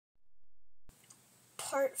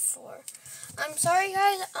part 4. I'm sorry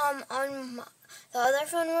guys, the other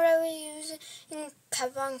phone what I was using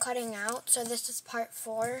kept on cutting out, so this is part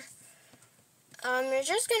 4. We're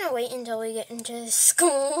just gonna wait until we get into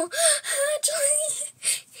school, actually.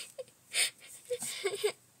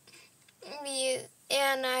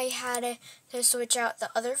 And I had to switch out the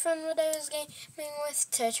other phone that I was gaming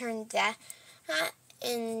with to turn that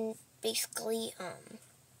and basically,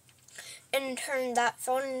 and turn that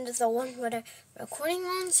phone into the one with a recording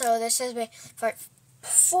on. So this is part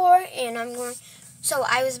 4, and so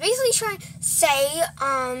I was basically trying to say,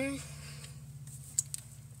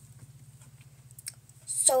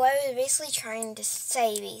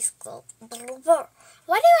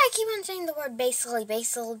 why do I keep on saying the word basically,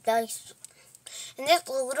 and this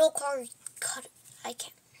little car cut, I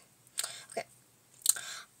can't, okay,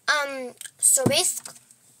 so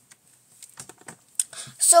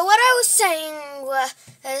what I was saying was,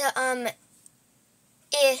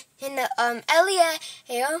 in the Elliot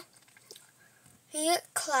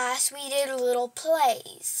class, we did little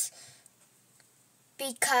plays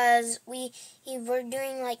because we were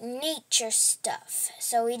doing like nature stuff.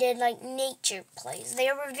 So we did like nature plays. They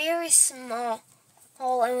were very small,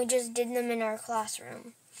 and we just did them in our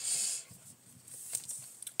classroom.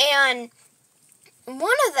 And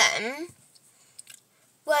one of them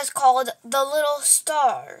was called The Little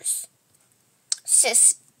Star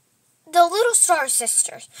Sisters.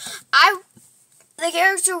 The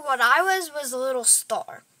character what I was a little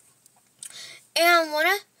star. And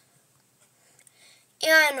one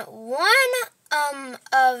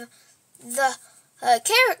of the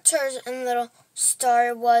characters in Little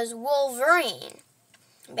Star was Wolverine,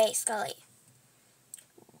 basically.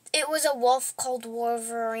 It was a wolf called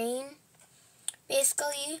Wolverine,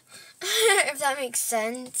 basically, if that makes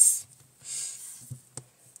sense.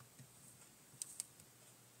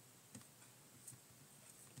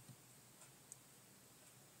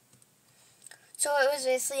 So it was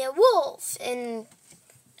basically a wolf, and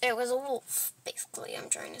it was a wolf, basically, I'm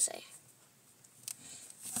trying to say.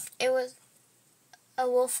 It was a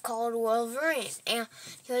wolf called Wolverine, and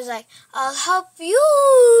he was like, I'll help you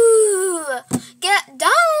get down.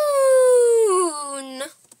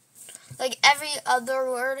 Like every other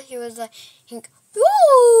word, he was like, woo,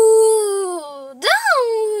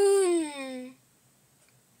 down.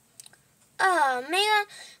 Oh, man,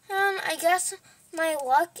 I guess my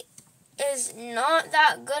luck is not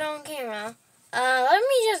that good on camera. Let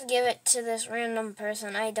me just give it to this random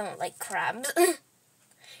person. I don't like crabs.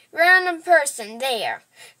 Random person, there.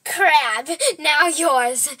 Crab, now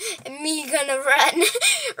yours. And me gonna run.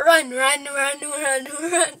 Run.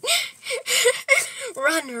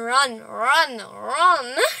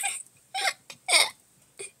 Run.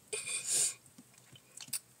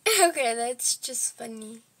 Okay, that's just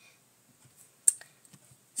funny.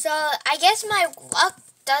 So, I guess my luck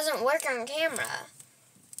doesn't work on camera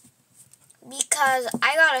because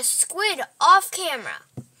I got a squid off camera.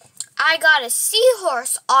 I got a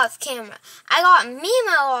seahorse off camera. I got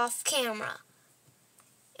Mimo off camera.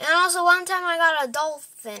 And also one time I got a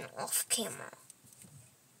dolphin off camera.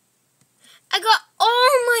 I got all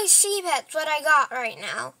my sea pets, what I got right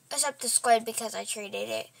now, except the squid because I traded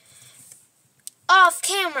it, off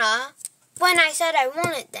camera when I said I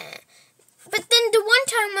wanted that. But then the one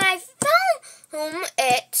time when I found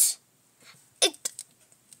it,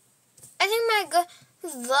 I think my good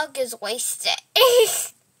luck is wasted.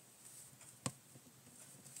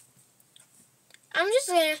 I'm just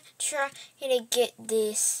gonna try to get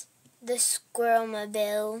the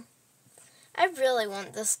Squirrelmobile. I really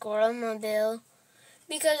want the Squirrelmobile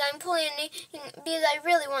because I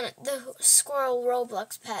really want the squirrel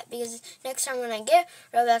Roblox pet, because next time when I get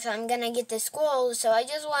Roblox, I'm gonna get the squirrel, so I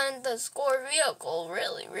just want the squirrel vehicle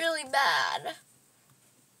really, really bad.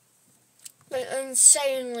 Like,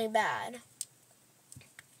 insanely bad.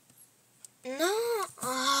 No,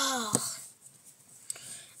 I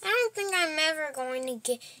don't think I'm ever going to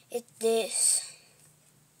get this.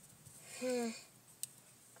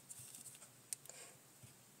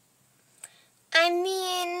 I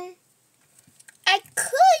mean, I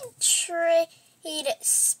could trade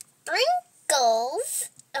Sprinkles.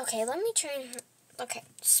 Okay, let me trade. Okay,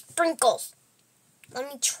 Sprinkles. Let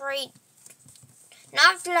me trade.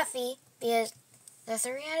 Not Fluffy, because the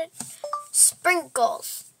 3-headed.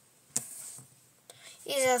 Sprinkles.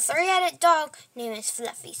 He's a 3-headed dog. Name is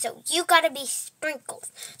Fluffy. So you gotta be Sprinkles.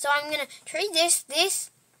 So I'm gonna trade this,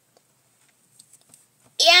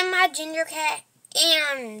 and my ginger cat,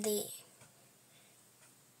 and the.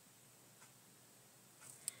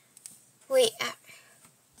 Wait.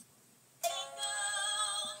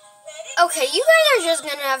 Okay, you guys are just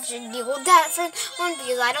gonna have to deal with that for one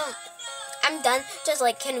because I'm done just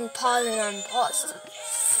like hitting pause and unpause.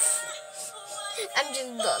 I'm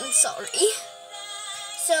just done, sorry.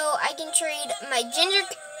 So I can trade my ginger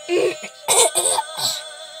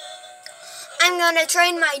I'm gonna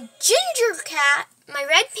trade my ginger cat, my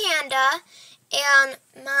red panda, and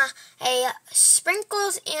my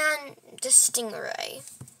Sprinkles and the stingray.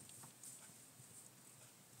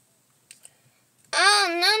 Oh,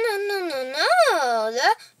 no.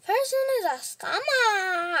 The person is a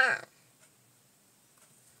scammer.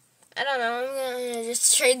 I don't know. I'm going to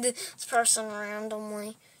just trade this person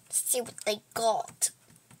randomly to see what they got.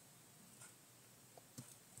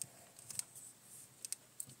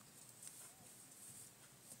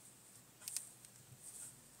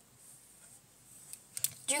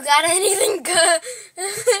 You got anything good?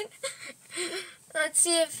 Let's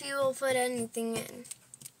see if you will put anything in.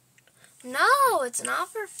 No, it's not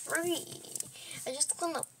for free. I just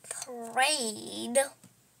want to trade.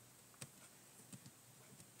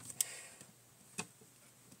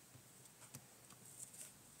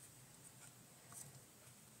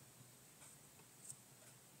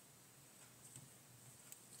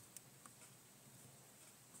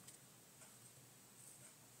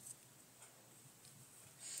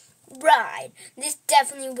 Right, this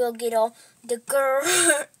definitely will get all the girl.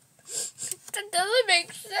 That doesn't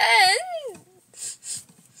make sense.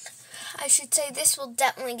 I should say this will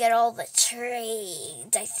definitely get all the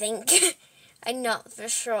trades, I think. I know for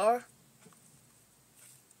sure.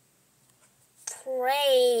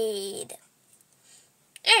 Trade.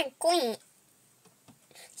 And Queen.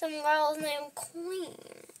 Some girl's named Queen.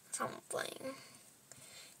 Something.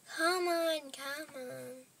 Come on.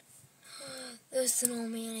 The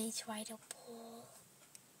snowman is trying to pull.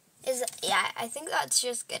 Yeah, I think that's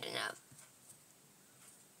just good enough.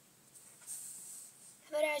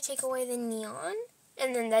 How about I take away the neon?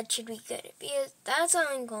 And then that should be good. Because that's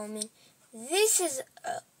uncommon. This is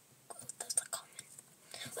that's a common.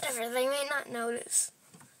 Whatever, they may not notice.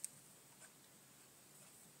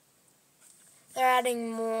 They're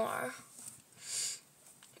adding more.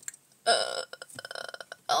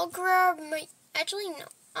 I'll grab my... Actually, no.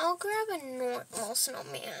 I'll grab a normal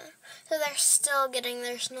snowman. So they're still getting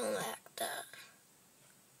their snow like that.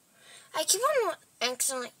 I keep on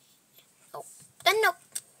accidentally... Oh, then no.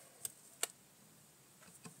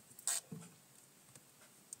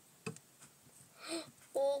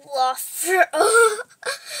 Olaf.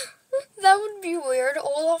 That would be weird.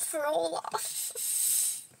 Olaf for Olaf.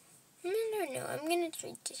 No. I'm gonna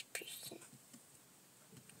trade this person.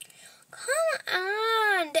 Come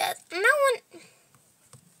on. No one...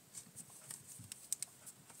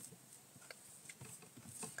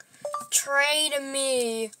 Trade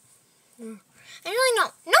me. Actually,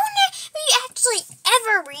 no. No one actually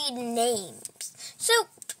ever read names. So,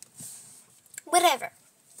 whatever.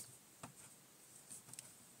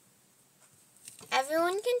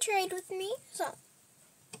 Everyone can trade with me, so.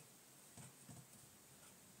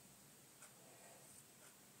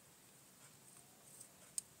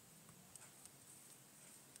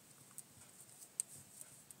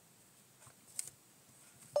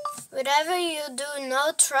 Whatever you do,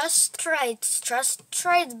 no trust trades. Trust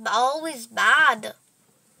trades always bad.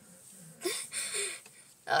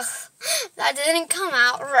 Ugh, that didn't come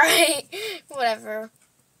out right. Whatever.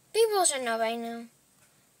 People should know by now.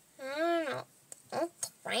 I don't know.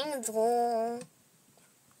 Triangle.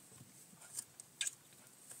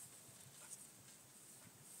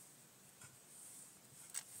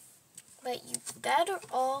 But you better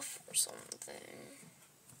off or something.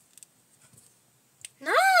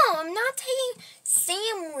 No, I'm not taking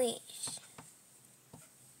sandwich.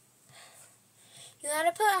 You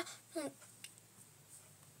gotta put...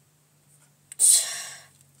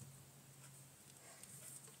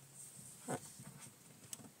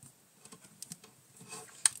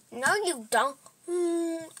 No, you don't.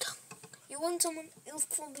 You want someone else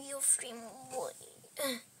to be your family.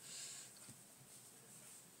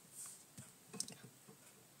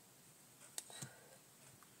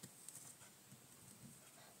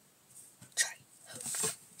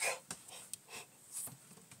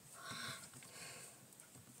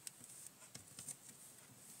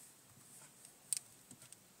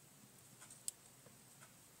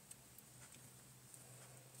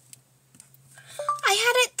 I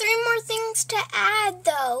had it 3 more things to add,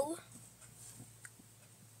 though.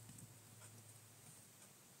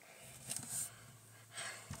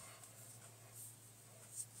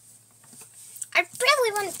 I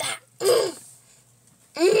really want that.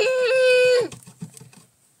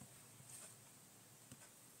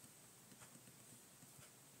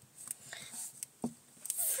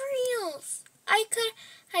 For real.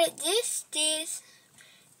 got this,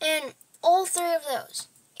 and all three of those.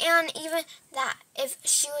 And even that, if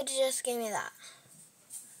she would just give me that.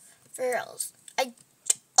 For reals.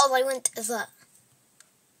 All I want is that.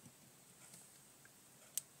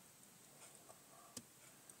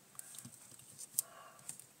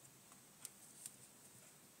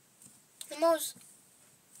 The most...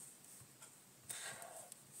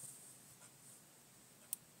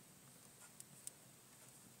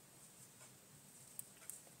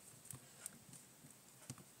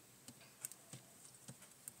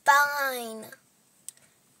 Fine.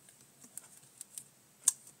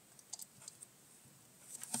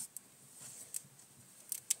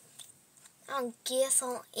 I guess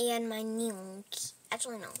I'll add my neon.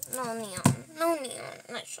 Actually, no neon,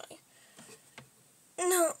 actually.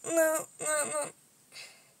 No.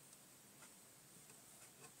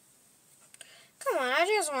 Come on, I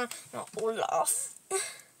just want Olaf.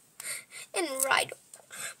 And Rhydon.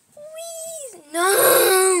 Please,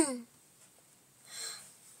 no.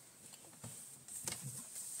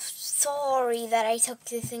 Sorry that I took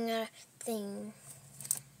the thing.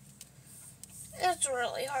 It's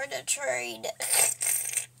really hard to trade.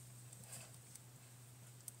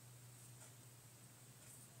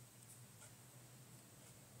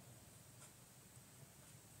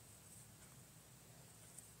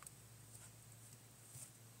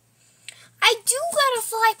 I do got a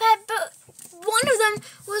fly pad, but one of them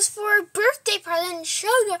was for a birthday present,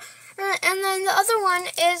 sugar, and then the other one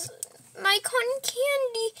is my cotton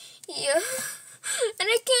candy. Yeah. And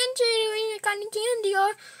I can't trade away my cotton candy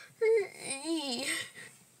or...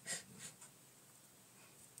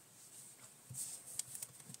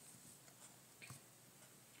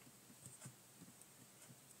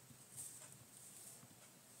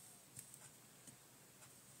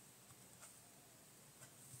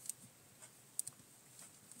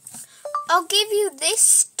 I'll give you this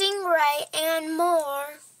stingray and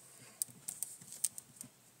more.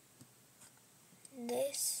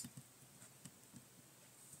 This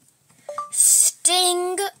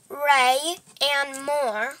stingray and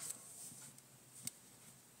more.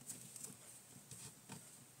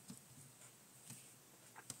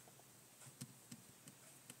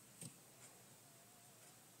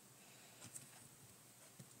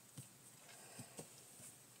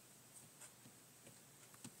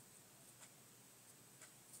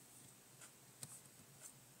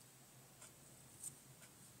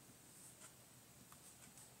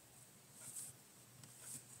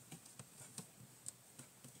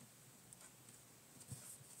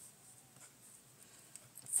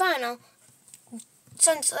 Final,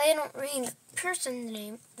 since I don't read the person's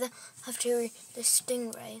name, I have to read the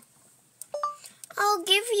stingray. I'll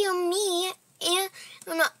give you me and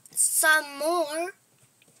some more.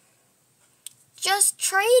 Just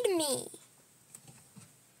trade me.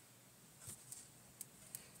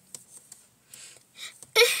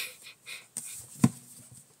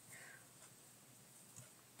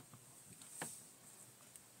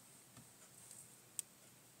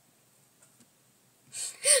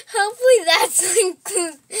 Hopefully that's like,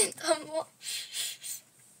 come on,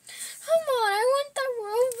 I want the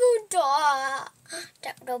Robodog.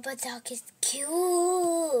 That Robodog is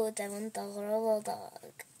cute. I want the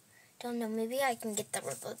Robodog. Don't know, maybe I can get the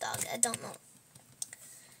Robodog. I don't know.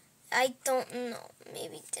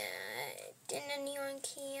 Maybe didn't anyone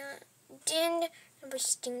can't. Didn't number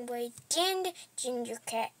Stingray. Didn't Ginger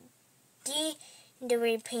Cat. Didn't the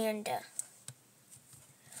Red Panda.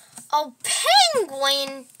 Oh,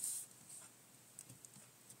 penguin!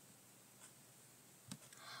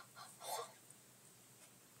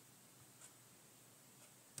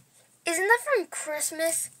 Isn't that from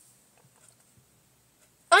Christmas?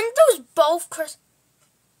 Aren't those both Christmas?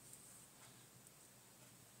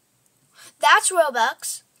 That's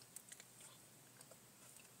Robux.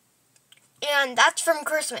 And that's from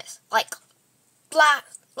Christmas. Like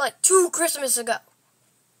 2 Christmas ago.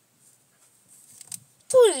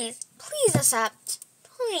 Please accept.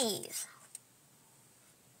 Please.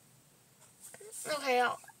 Okay,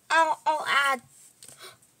 I'll add.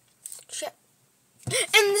 Shit.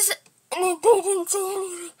 And they didn't say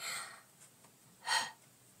anything.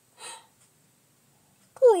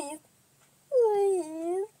 Please.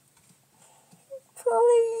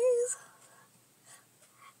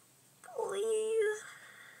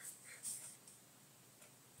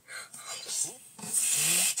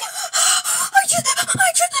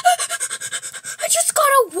 I just got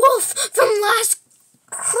a wolf from last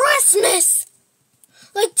Christmas.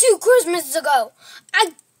 Like 2 Christmases ago.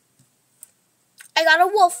 I got a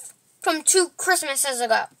wolf from 2 Christmases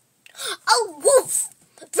ago. A wolf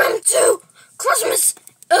from 2 Christmas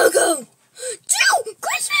ago. Two!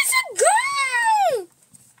 Christmas again!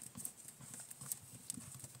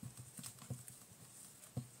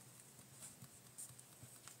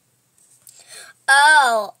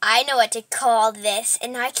 Oh, I know what to call this,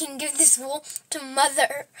 and I can give this wool to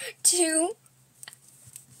Mother, to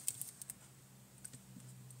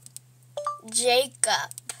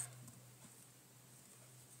Jacob.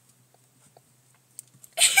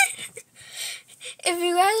 If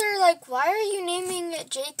you guys are like, why are you naming it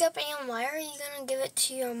Jacob, and why are you going to give it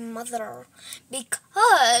to your mother?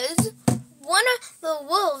 Because one of the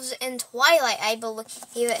wolves in Twilight, I believe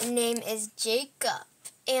his name is Jacob.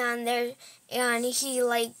 And he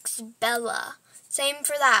likes Bella. Same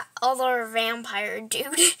for that other vampire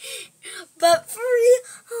dude. But for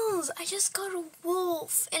reals, I just got a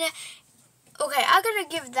wolf. And okay, I gotta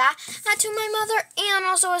give that to my mother and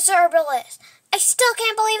also a Cerberus. I still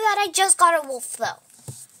can't believe that I just got a wolf though.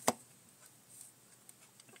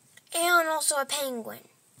 And also a penguin.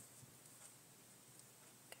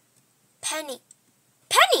 Penny.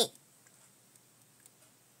 Penny!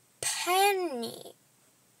 Penny.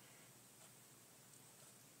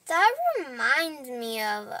 That reminds me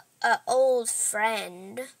of an old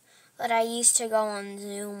friend that I used to go on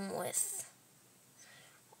Zoom with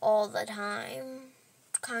all the time,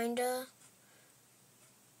 kinda.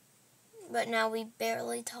 But now we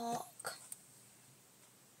barely talk.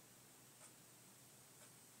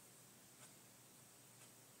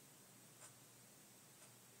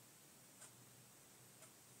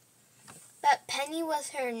 But Penny was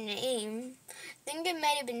her name. I think it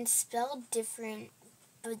might have been spelled different.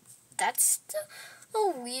 But that's still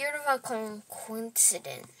a weird of a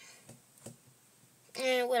coincidence.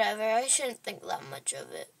 Whatever, I shouldn't think that much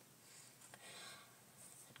of it.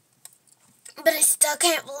 But I still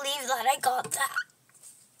can't believe that I got that.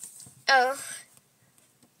 Oh.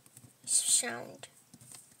 Sound.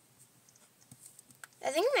 I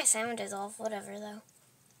think my sound is off, whatever though.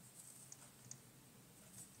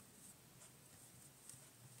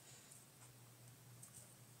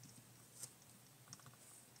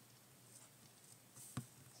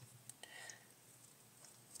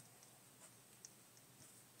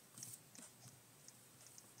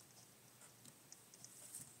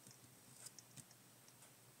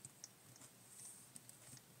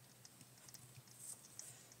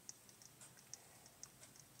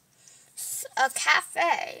 A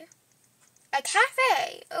cafe. A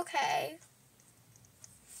cafe, okay.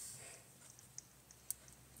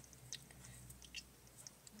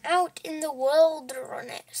 Out in the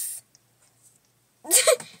wilderness.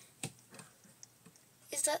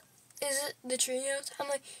 Is it the treehouse? I'm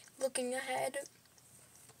like looking ahead.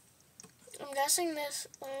 I'm guessing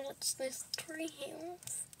it's this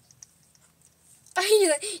treehouse.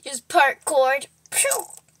 I just parkoured. Pew!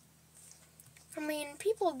 I mean,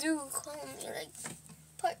 people do call me like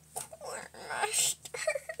parkour master.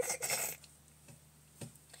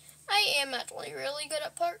 I am actually really good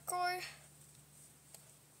at parkour.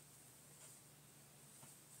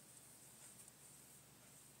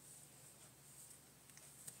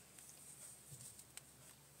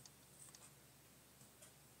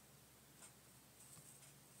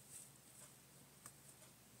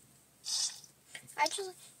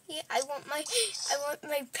 Actually, yeah, I want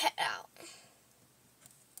my pet out.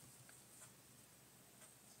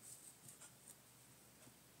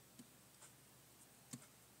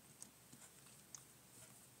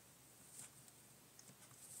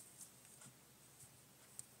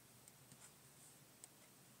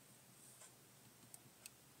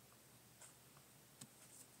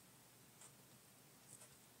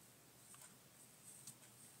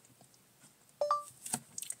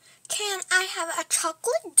 Can I have a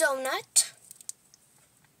chocolate donut?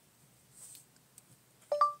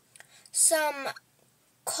 Some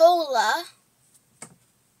cola.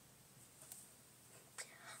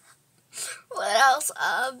 What else?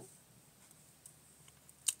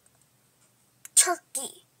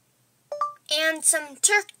 Turkey. And some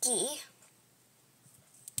turkey.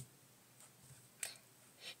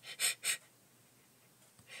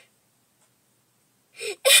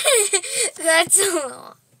 That's a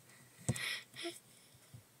lot.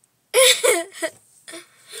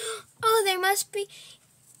 Oh, they must be.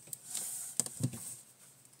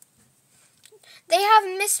 They have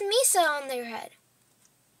Miss Misa on their head.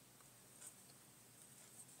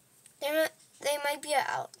 They might be an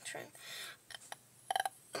Altron.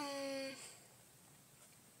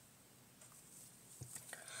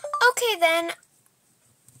 Okay then.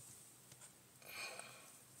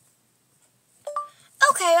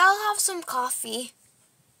 Okay, I'll have some coffee.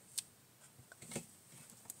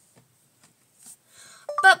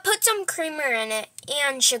 But put some creamer in it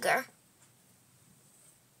and sugar.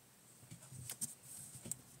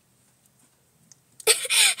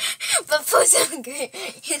 was so great.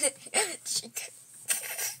 Sugar.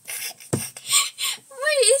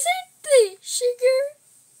 Wait, isn't the sugar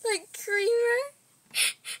like creamer?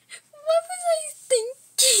 What was I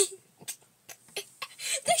thinking?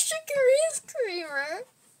 The sugar is creamer.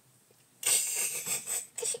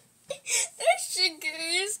 The sugar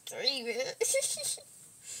is creamer.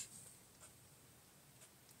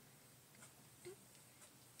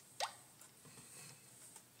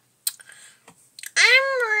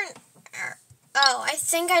 Oh, I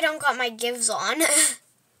think I don't got my gives on.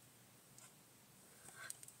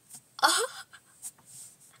 Oh.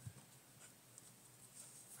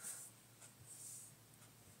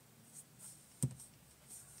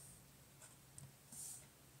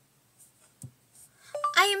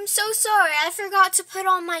 I am so sorry. I forgot to put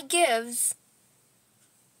on my gives.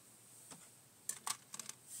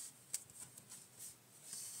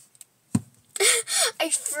 I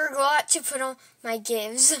forgot to put on my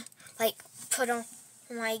gives. Like, put on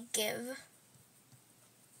my give.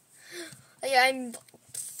 Like, I'm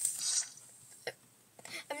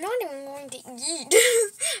not even going to eat.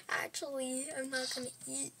 Actually, I'm not going to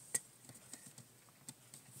eat.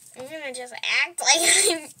 I'm going to just act like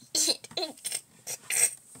I'm eating.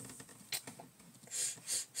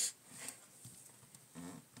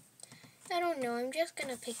 I don't know. I'm just going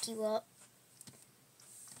to pick you up.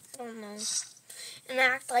 I don't know. And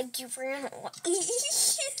act like you ran away.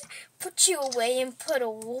 Put you away and put a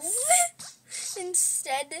wolf.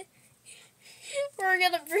 Instead, we're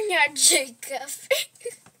going to bring out Jacob.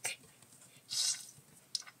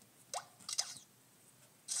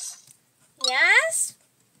 Yes?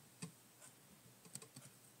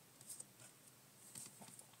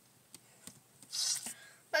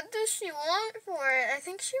 What does she want for it? I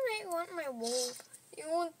think she might want my wolf. You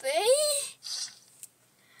want they?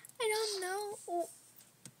 I don't know. Oh.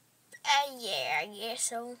 Yeah, I guess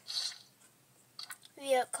so.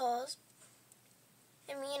 Vehicles.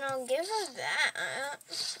 I mean, I'll give her that.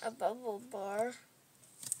 A bubble bar.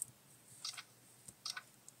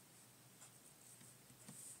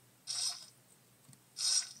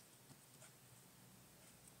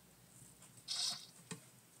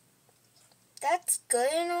 That's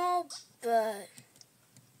good and all, but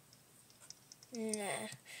nah.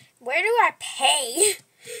 Where do I pay?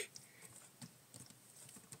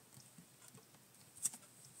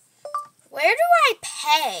 Where do I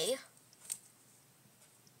pay?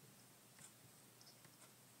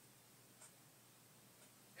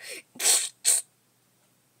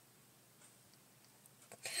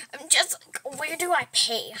 I'm just like, where do I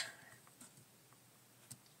pay?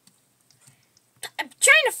 I'm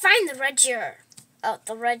trying to find the register. Oh,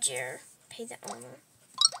 the register. Pay the owner.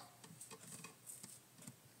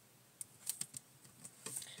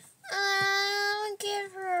 I'll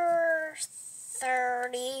give her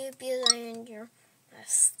 30 billion euros.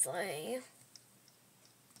 That's 3.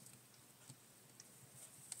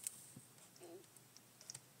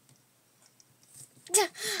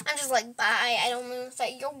 I'm just like, bye. I don't even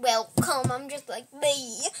say you're welcome. I'm just like,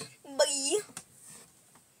 bye. Bye.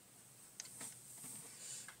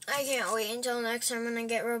 I can't wait until next time when I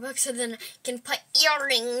get Robux so then I can put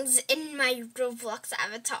earrings in my Roblox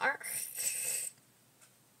avatar.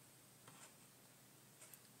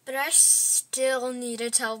 But I still need to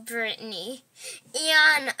tell Brittany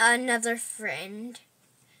and another friend.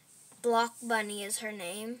 Block Bunny is her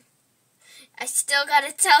name. I still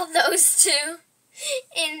gotta tell those two.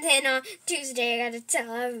 And then on Tuesday I gotta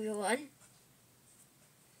tell everyone.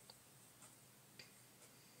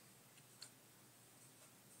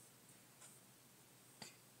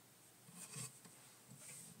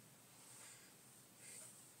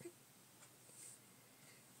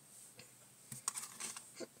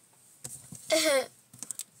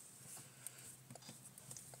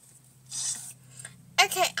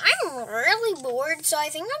 Okay, I'm really bored, so I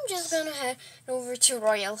think I'm just gonna head over to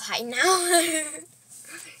Royal High now.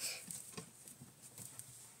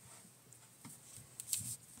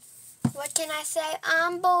 What can I say?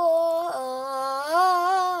 I'm bored.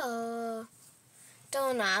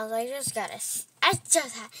 Don't know. I just had to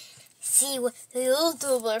see what the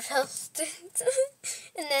YouTuber posted.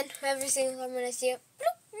 And then every single time when I see it,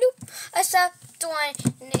 bloop, bloop. Except when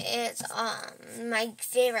it's my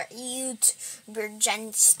favorite YouTuber,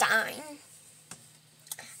 Jen Stein.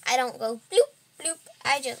 I don't go bloop, bloop.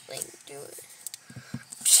 I just like do it.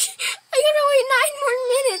 I gotta wait 9 more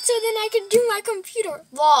minutes so then I can do my computer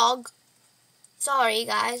vlog. Sorry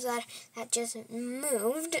guys, that just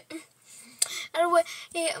moved. I gotta wait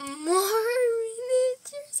more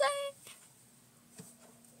minutes or something.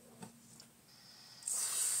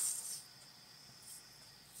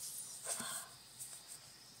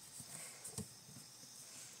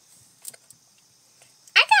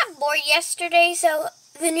 yesterday, so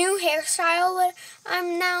the new hairstyle that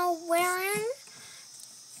I'm now wearing,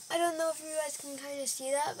 I don't know if you guys can kind of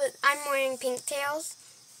see that, but I'm wearing pigtails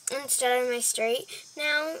instead of my straight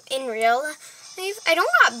now in real life. I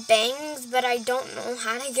don't got bangs, but I don't know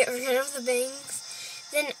how to get rid of the bangs.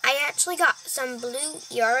 Then I actually got some blue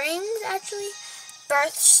earrings, actually.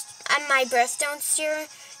 My birthstone's earrings,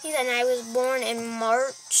 and I was born in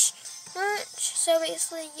March. So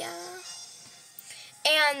basically, yeah.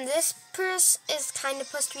 And this purse is kind of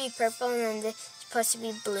supposed to be purple, and then this is supposed to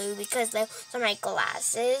be blue because those are my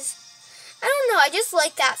glasses. I don't know, I just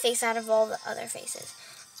like that face out of all the other faces.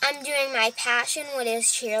 I'm doing my passion, what is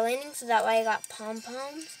cheerleading, so that way I got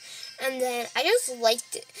pom-poms. And then I just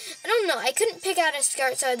liked it. I don't know, I couldn't pick out a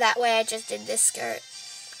skirt, so that way I just did this skirt.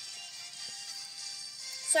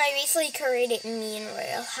 So I recently created me in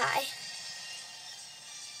Royal High.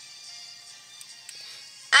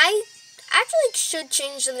 I actually should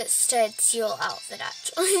change this to a teal outfit,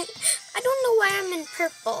 actually. I don't know why I'm in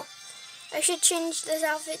purple. I should change this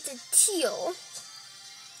outfit to teal.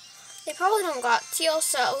 They probably don't got teal,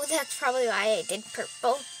 so that's probably why I did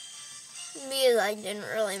purple. Because I didn't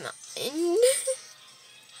really mind.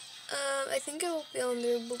 I think it will be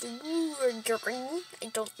under blue or green. I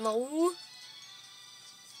don't know.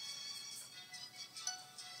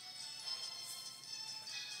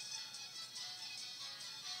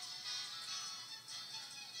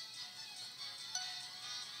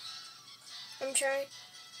 I'm trying.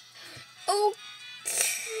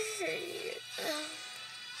 Okay.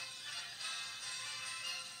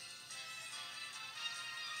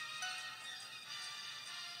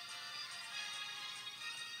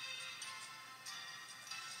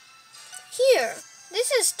 Here, this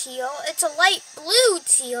is teal. It's a light blue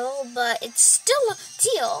teal, but it's still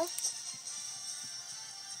teal.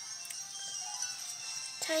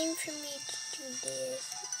 Time for me to do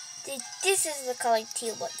this. This is the color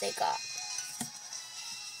teal what they got.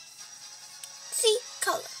 See,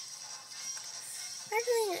 color.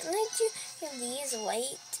 Actually, I'd like to have these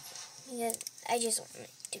white because I just want it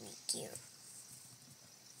to be cute.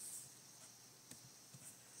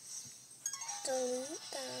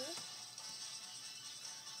 Delete that.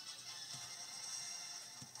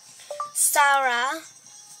 Sarah.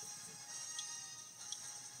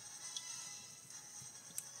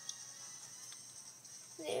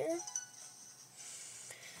 There.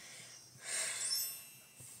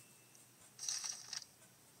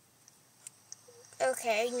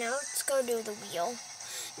 Okay, now let's go do the wheel.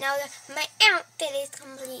 Now that my outfit is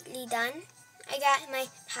completely done, I got my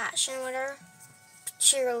passion with her.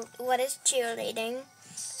 What is cheerleading?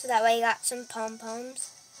 So that way I got some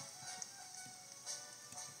pom-poms.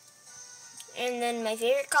 And then my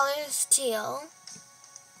favorite color is teal.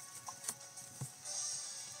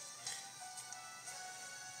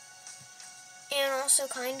 And also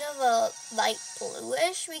kind of a light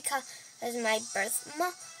bluish because my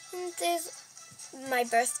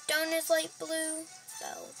birthstone is light blue. So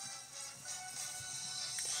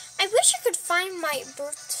I wish I could find my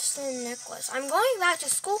birthstone necklace. I'm going back to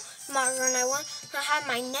school tomorrow and I want to have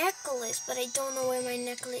my necklace, but I don't know where my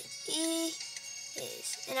necklace is.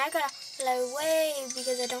 And I gotta fly away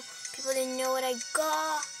because I don't want people to know what I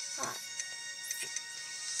got.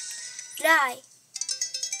 Fly.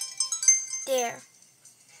 There.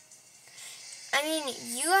 I mean,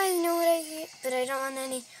 you guys know what I get, but I don't want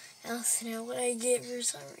any else to know what I get for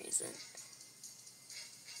some reason.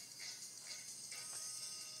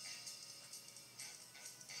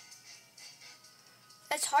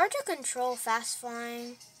 It's hard to control fast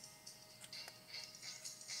flying.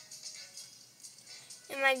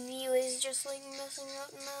 And my view is just like messing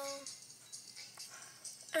up now.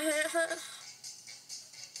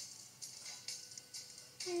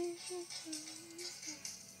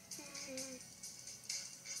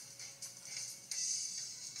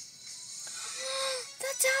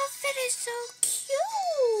 That outfit is so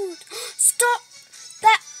cute. Stop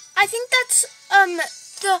that. I think that's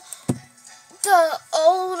the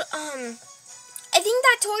old I think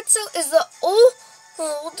that torso is the old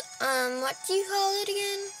what do you call it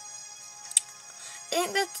again? I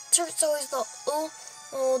think that torso is the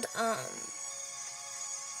old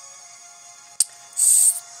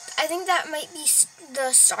I think that might be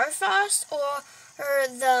the Starfrost or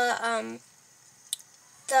the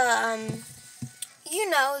you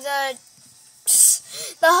know, the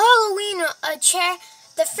Halloween chair,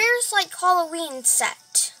 the first like Halloween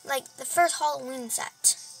set, like the first Halloween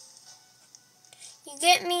set. You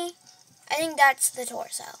get me? I think that's the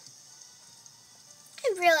torso.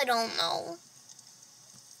 I really don't know.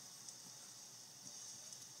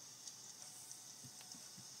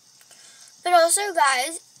 But also,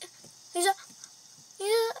 guys,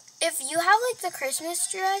 If you have like the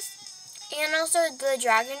Christmas dress and also the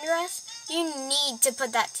dragon dress, you need to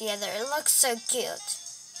put that together. It looks so cute.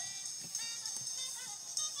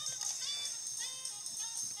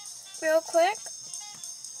 Real quick.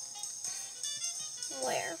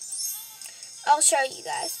 Where? I'll show you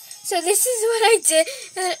guys. So this is what I did.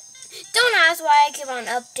 Don't ask why I keep on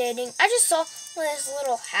updating. I just saw this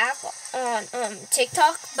little hack on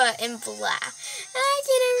TikTok, but in black. And I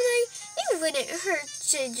didn't like, it wouldn't hurt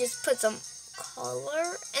to just put some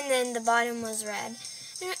color, and then the bottom was red.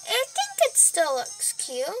 And I think it still looks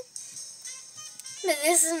cute. But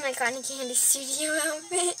this is my Cotton Candy Studio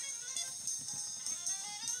outfit.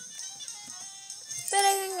 But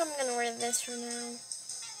I think I'm gonna wear this for now.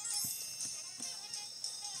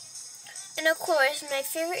 And of course, my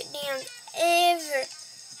favorite dance ever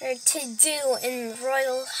to do in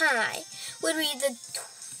Royal High would be the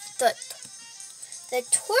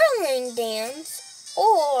twirling dance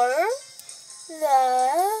or the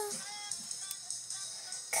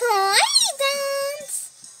kawaii dance.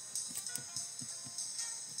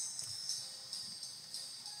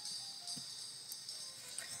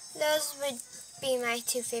 Those would be my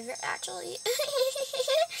two favorite, actually.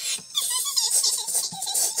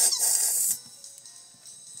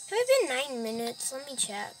 Have it been 9 minutes? Let me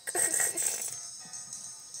check.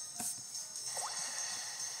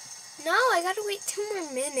 No, I gotta wait 2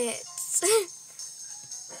 more minutes.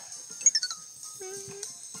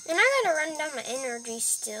 And I gotta run down my energy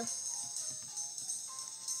still.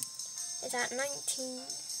 It's at 19.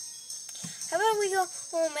 How about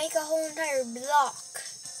we'll make a whole entire block?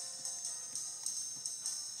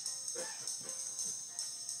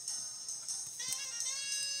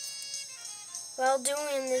 While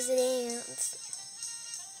doing this dance.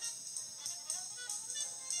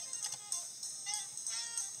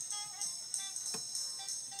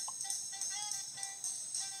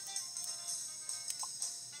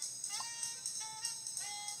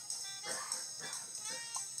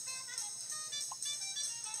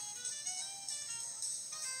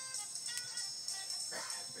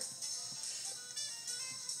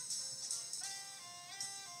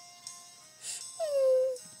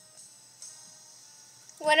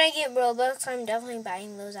 When I get Robux, I'm definitely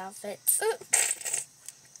buying those outfits.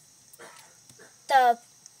 The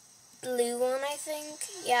blue one, I think.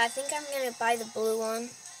 Yeah, I think I'm going to buy the blue one.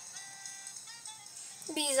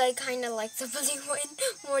 Because I kind of like the blue one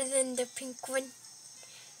more than the pink one.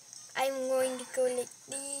 I'm going to go like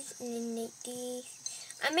this and then like this.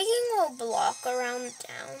 I'm making a little block around the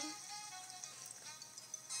town.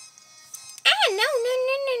 Ah, no.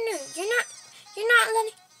 You're not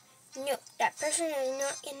letting... No, that person is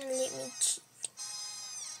not gonna let me cheat.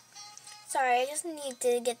 Sorry, I just need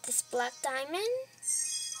to get this black diamond.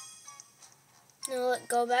 Now let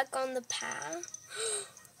go back on the path.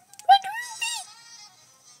 Red ruby!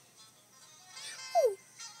 Oh,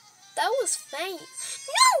 that was faint.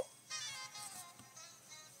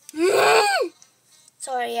 No!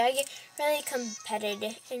 Sorry, I get really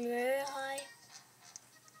competitive in Royal High.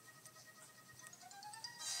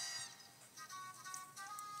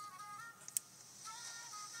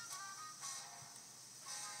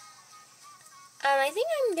 I think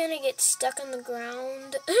I'm gonna get stuck on the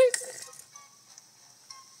ground.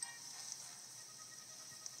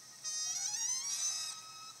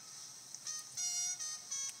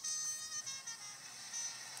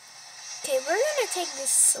 Okay, we're gonna take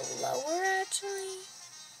this slower actually.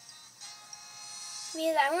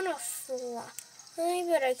 Because I wanna fly,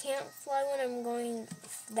 but I can't fly when I'm going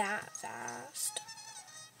that fast.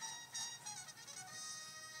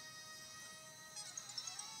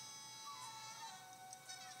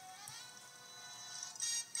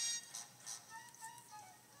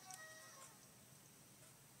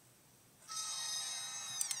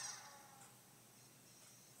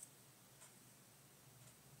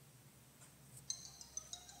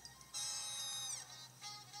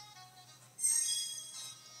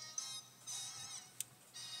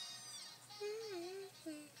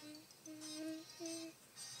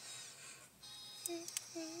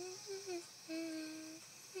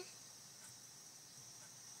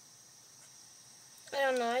 I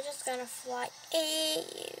don't know, I just gotta fly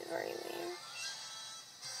everywhere.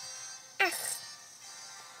 Ah,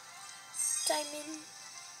 diamond.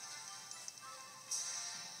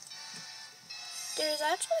 There's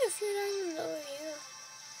actually a few diamonds over here.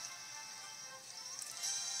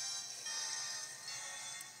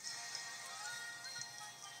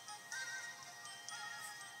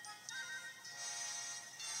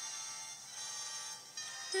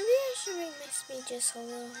 Maybe I should make my speed just a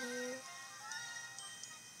little higher.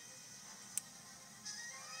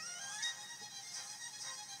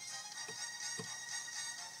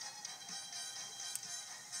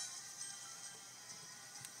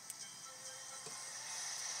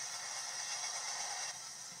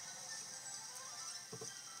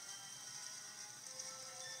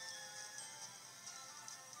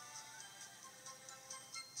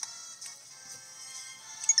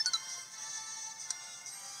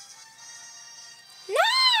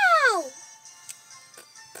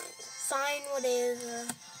 fine, whatever.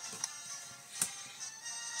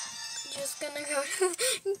 Just gonna go to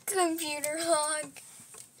computer log.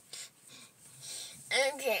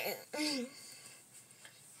 Okay.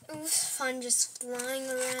 It was fun just flying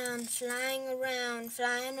around, flying around,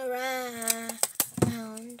 flying around,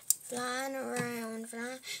 flying around,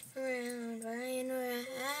 flying around, flying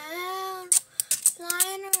around,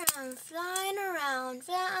 flying around, flying around,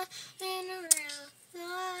 flying around,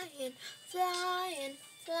 flying, flying,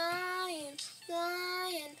 flying, flying,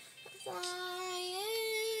 flying around.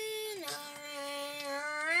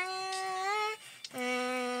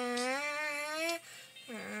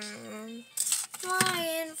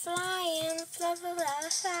 Flying, flying, flying.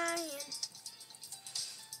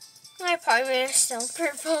 I probably made a still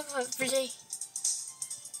purple puppy.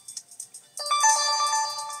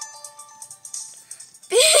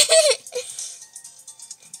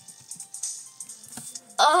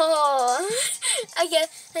 Oh, I guess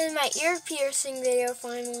my ear piercing video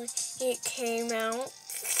finally it came out.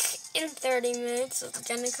 In 30 minutes it's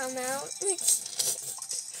gonna come out.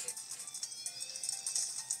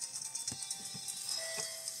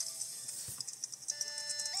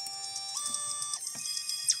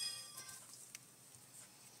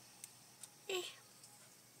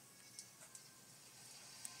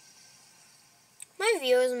 My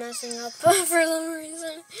view is messing up for some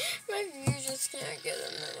reason. My view just can't get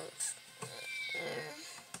enough.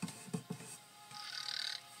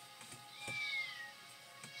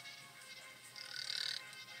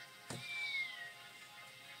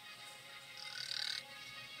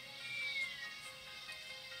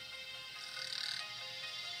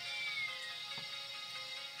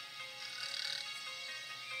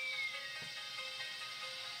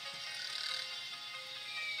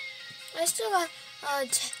 I still got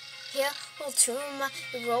here, well, 2 of my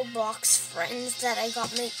Roblox friends that I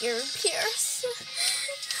got my ear pierced.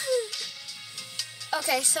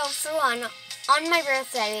 Okay, so for one, on my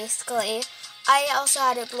birthday, basically, I also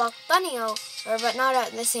had a block bunny over, but not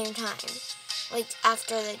at the same time. Like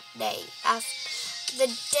after the day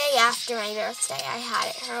after my birthday, I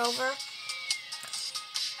had her over.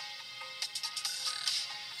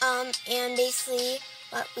 And basically,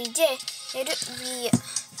 what we did, we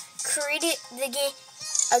created a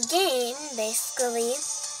game, basically,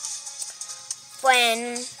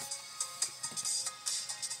 when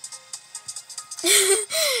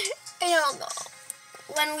I don't know,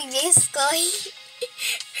 when we basically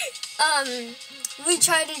we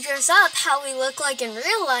tried to dress up how we look like in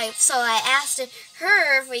real life. So I asked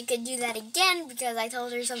her if we could do that again because I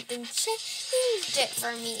told her something changed it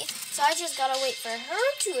for me. So I just gotta wait for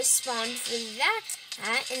her to respond for that.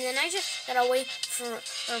 And then I just gotta wait for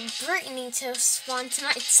Brittany to respond to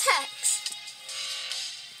my text.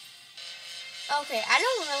 Okay, I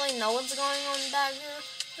don't really know what's going on with that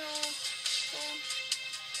girl.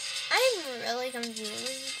 I'm really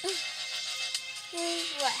confused.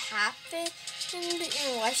 What happened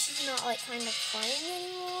and why she's not like kind of playing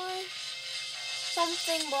anymore.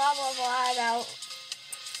 Something blah blah blah about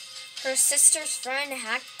her sister's friend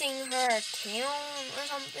hacking her account or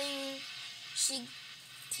something. She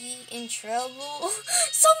in trouble.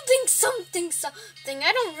 something.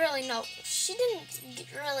 I don't really know. She didn't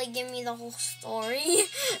really give me the whole story.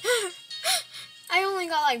 I only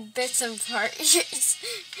got like bits and parts.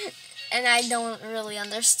 And I don't really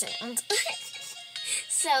understand.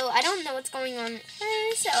 So I don't know what's going on with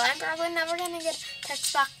her. So I'm probably never going to get a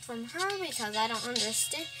text back from her because I don't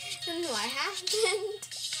understand what happened.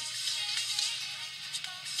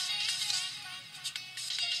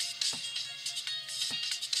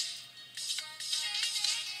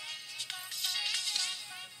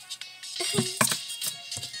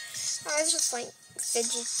 I was just like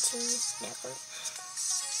fidgeting network.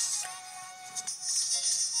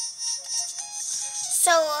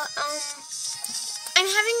 So I'm having a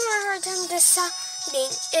hard time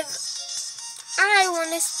deciding if I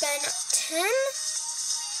want to spend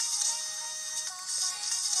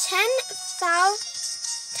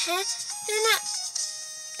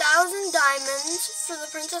 10,000 diamonds for the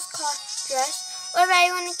princess dress, or if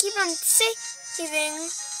I want to keep on saving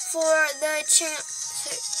for the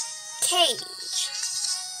cage.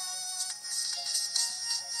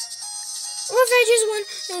 Or if I just want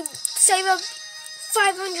to save up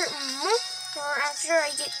 500 more after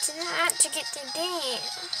I get to that to get to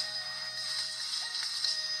dance.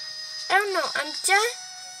 I don't know. I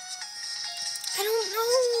don't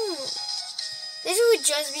know. This would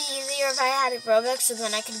just be easier if I had a Robux so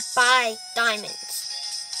then I could buy diamonds.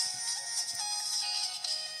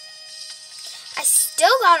 I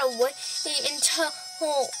still gotta wait until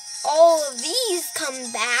all of these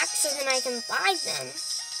come back so then I can buy them.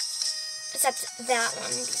 Except that one,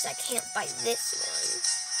 because I can't buy this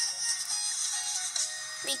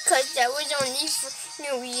one. Because that was only for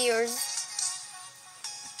New Year's.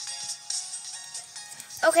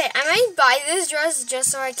 Okay, I might buy this dress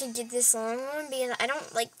just so I can get this long one, because I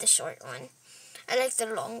don't like the short one. I like the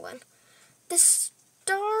long one. The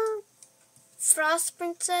Star Frost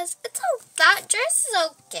Princess, that dress is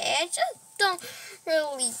okay. I just don't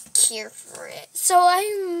really care for it. So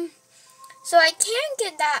I can't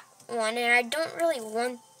get that one, and I don't really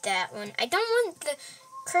want that one. I don't want the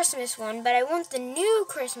Christmas one, but I want the new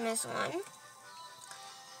Christmas one.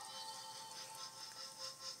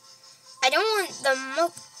 I don't want the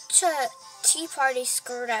Mocha Tea Party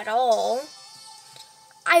skirt at all.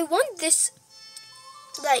 I want this,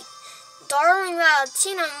 like, Darling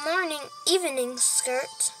Valentina morning evening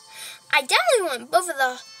skirt. I definitely want both of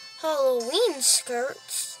the Halloween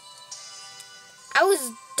skirts. I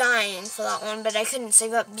was dying for that one, but I couldn't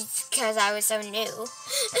save up because I was so new.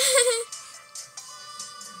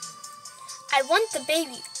 I want the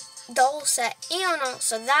baby doll set and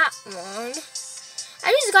also that one.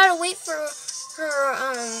 I just gotta wait for her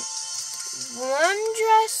one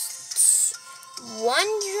dress,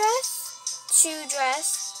 two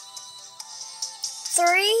dress,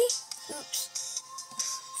 3,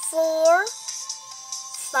 4,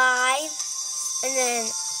 5, and then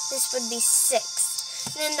this would be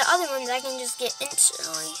 6. And then the other ones I can just get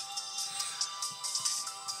instantly.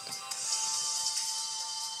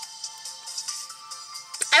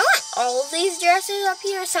 I want all of these dresses up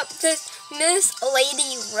here except this Miss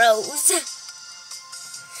Lady Rose.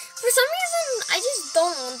 For some reason, I just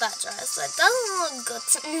don't want that dress. It doesn't look good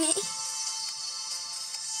to me.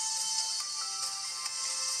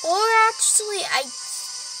 Or actually, I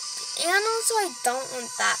don't want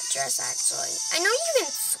that dress actually. I know you can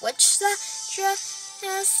switch the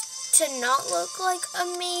dress to not look like a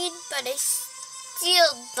maid, but I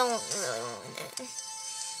still don't really want it.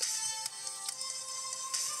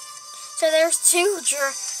 So there's 2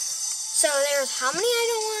 dresses. So there's how many I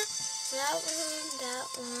don't want? That one, and that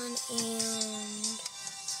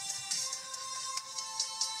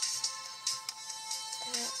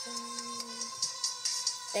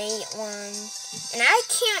one. And I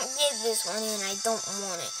can't get this one, and I don't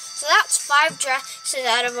want it. So that's 5 dresses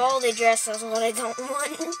out of all the dresses what I don't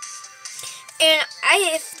want. And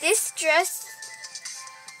if this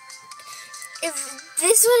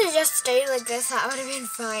would have just stayed like this, that would have been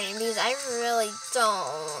fine, because I really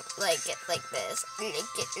don't like it like this. I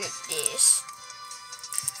like it like this.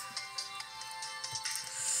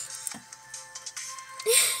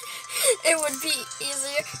 It would be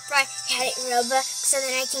easier if I had it rubber, so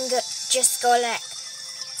then I can just go like,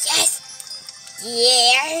 yes,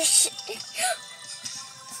 yes.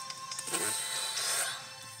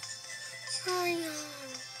 I know.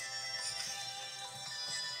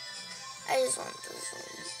 I just want this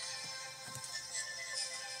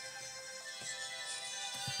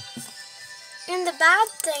one. And the bad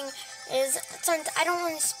thing is, since I don't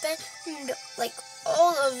want to spend like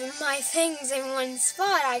all of my things in one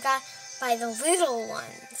spot, I got by the little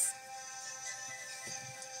ones.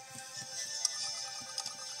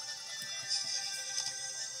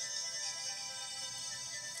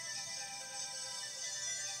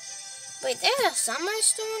 Wait, there's a summer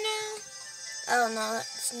store now? Oh no,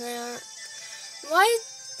 that's not. Why?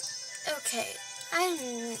 Okay,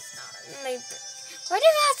 maybe. Why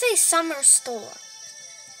did that say summer store?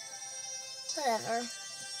 Whatever.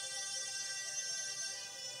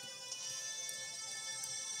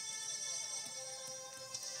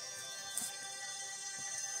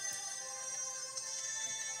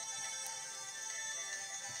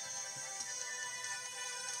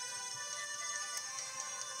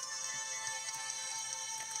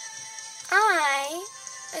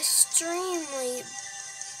 Extremely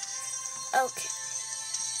okay.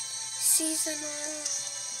 Seasonal.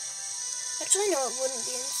 Actually, no, it wouldn't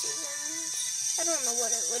be in seasons. I don't know what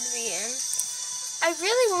it would be in. I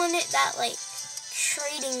really wanted that like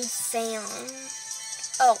trading fan.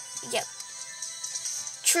 Oh, yep.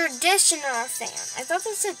 Traditional fan. I thought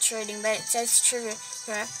that said trading, but it says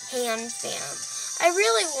hand fan. I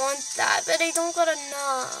really want that, but I don't got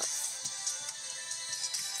enough.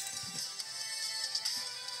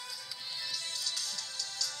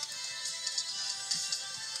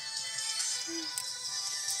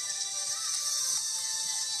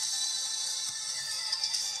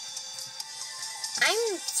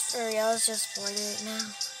 I'm for real, just bored of it now.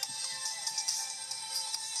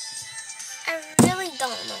 I really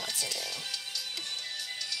don't know what to do.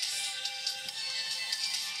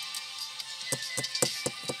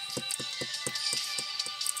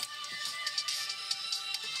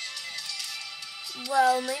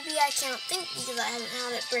 well, maybe I can't think because I haven't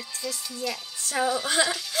had it breakfast yet. So,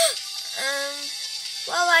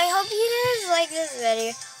 well, I hope you guys like this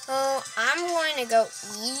video. Well, I'm going to go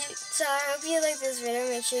eat. So I hope you like this video.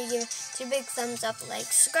 Make sure you give it a big thumbs up, like,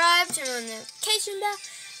 subscribe, turn on the notification bell,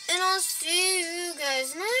 and I'll see you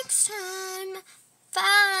guys next time.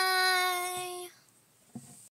 Bye.